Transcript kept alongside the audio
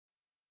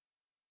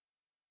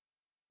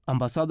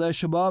Ambasada e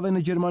SBA-ve në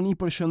Gjermani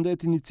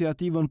përshëndet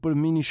iniciativën për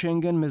mini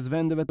Schengen mes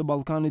vendeve të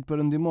Ballkanit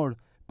Perëndimor,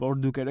 por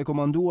duke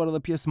rekomanduar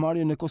edhe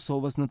pjesëmarrjen e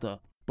Kosovës në të.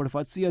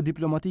 Përfaqësia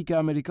diplomatike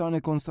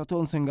amerikane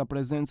konstaton se nga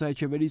prezenca e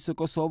qeverisë së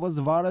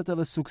Kosovës varet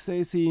edhe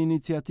suksesi i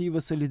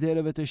iniciativës së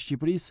liderëve të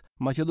Shqipërisë,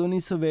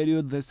 Maqedonisë së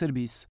Veriut dhe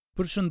Serbisë.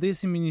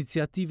 Përshëndesim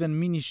iniciativën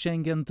Mini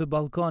Schengen të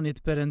Ballkanit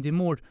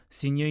Perëndimor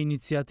si një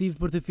iniciativë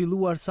për të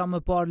filluar sa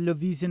më parë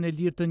lëvizjen e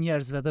lirë të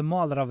njerëzve dhe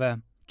mallrave.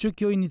 Që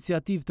kjo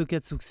iniciativë të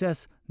ketë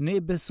sukses, ne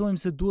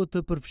besojmë se duhet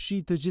të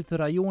përfshijë të gjithë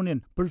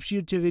rajonin,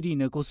 përfshirë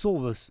qeverinë e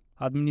Kosovës.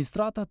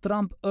 Administrata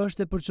Trump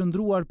është e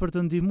përqendruar për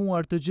të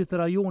ndihmuar të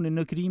gjithë rajonin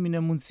në krijimin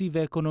e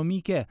mundësive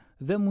ekonomike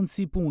dhe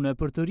mundësi pune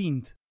për të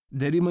rinjt.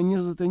 Deri më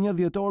 21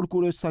 dhjetor,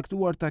 kur është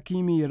saktuar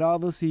takimi i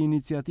radhës i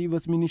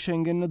iniciativës Mini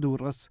Schengen në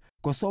Durrës,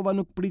 Kosova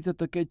nuk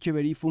pritet të ketë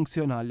qeveri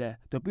funksionale.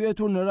 Të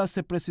pyetur në rast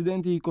se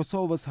presidenti i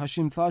Kosovës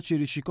Hashim Thaçi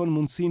rishikon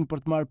mundësinë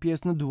për të marrë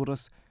pjesë në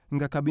Durrës,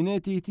 nga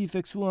kabineti i tij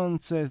theksuan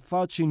se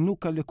Thaçi nuk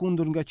ka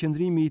lëkundur nga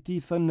qëndrimi i tij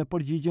thënë në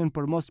përgjigjen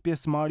për mos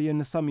pjesëmarrje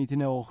në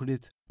samitin e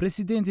Ohrit.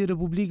 Presidenti i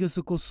Republikës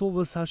së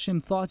Kosovës Hashim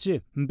Thaçi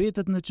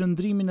mbetet në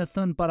qëndrimin e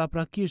thënë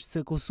paraprakisht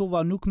se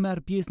Kosova nuk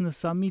merr pjesë në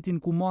samitin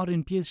ku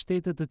marrin pjesë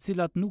shtete të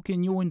cilat nuk e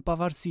njohin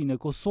pavarësinë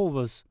e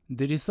Kosovës.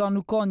 Derisa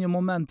nuk ka një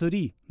moment të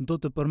ri, do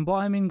të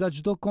përmbahemi nga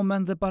çdo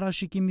koment dhe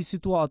parashikim i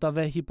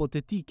situatave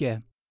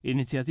hipotetike.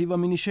 Iniciativa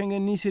Mini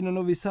Schengen nisi në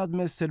Novi Sad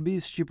mes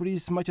Serbisë,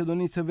 Shqipërisë,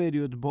 Maqedonisë së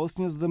Veriut,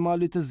 Bosnjës dhe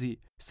Malit të Zi.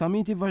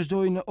 Samiti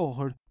vazhdoi në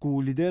Ohër, ku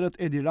liderët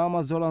Edi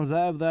Rama, Zoran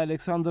Zaev dhe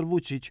Aleksandar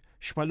Vučić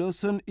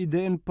shpalosën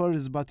idenë për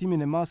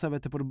zbatimin e masave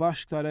të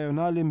përbashkëta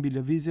rajonale mbi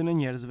lëvizjen e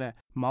njerëzve,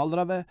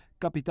 mallrave,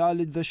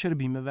 kapitalit dhe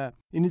shërbimeve.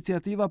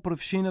 Iniciativa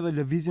përfshin edhe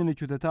lëvizjen e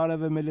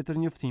qytetarëve me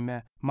letërnjoftime,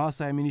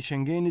 masa e mini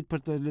Shengenit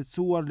për të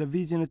lehtësuar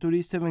lëvizjen e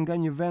turistëve nga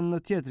një vend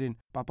në tjetrin,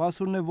 pa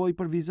pasur nevojë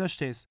për viza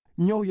shtesë,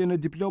 njohjen e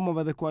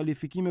diplomave dhe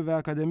kualifikimeve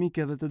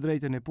akademike dhe të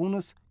drejtën e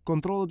punës,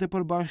 kontrollet e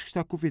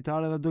përbashkëta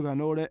kufitare dhe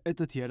doganore e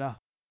të tjera.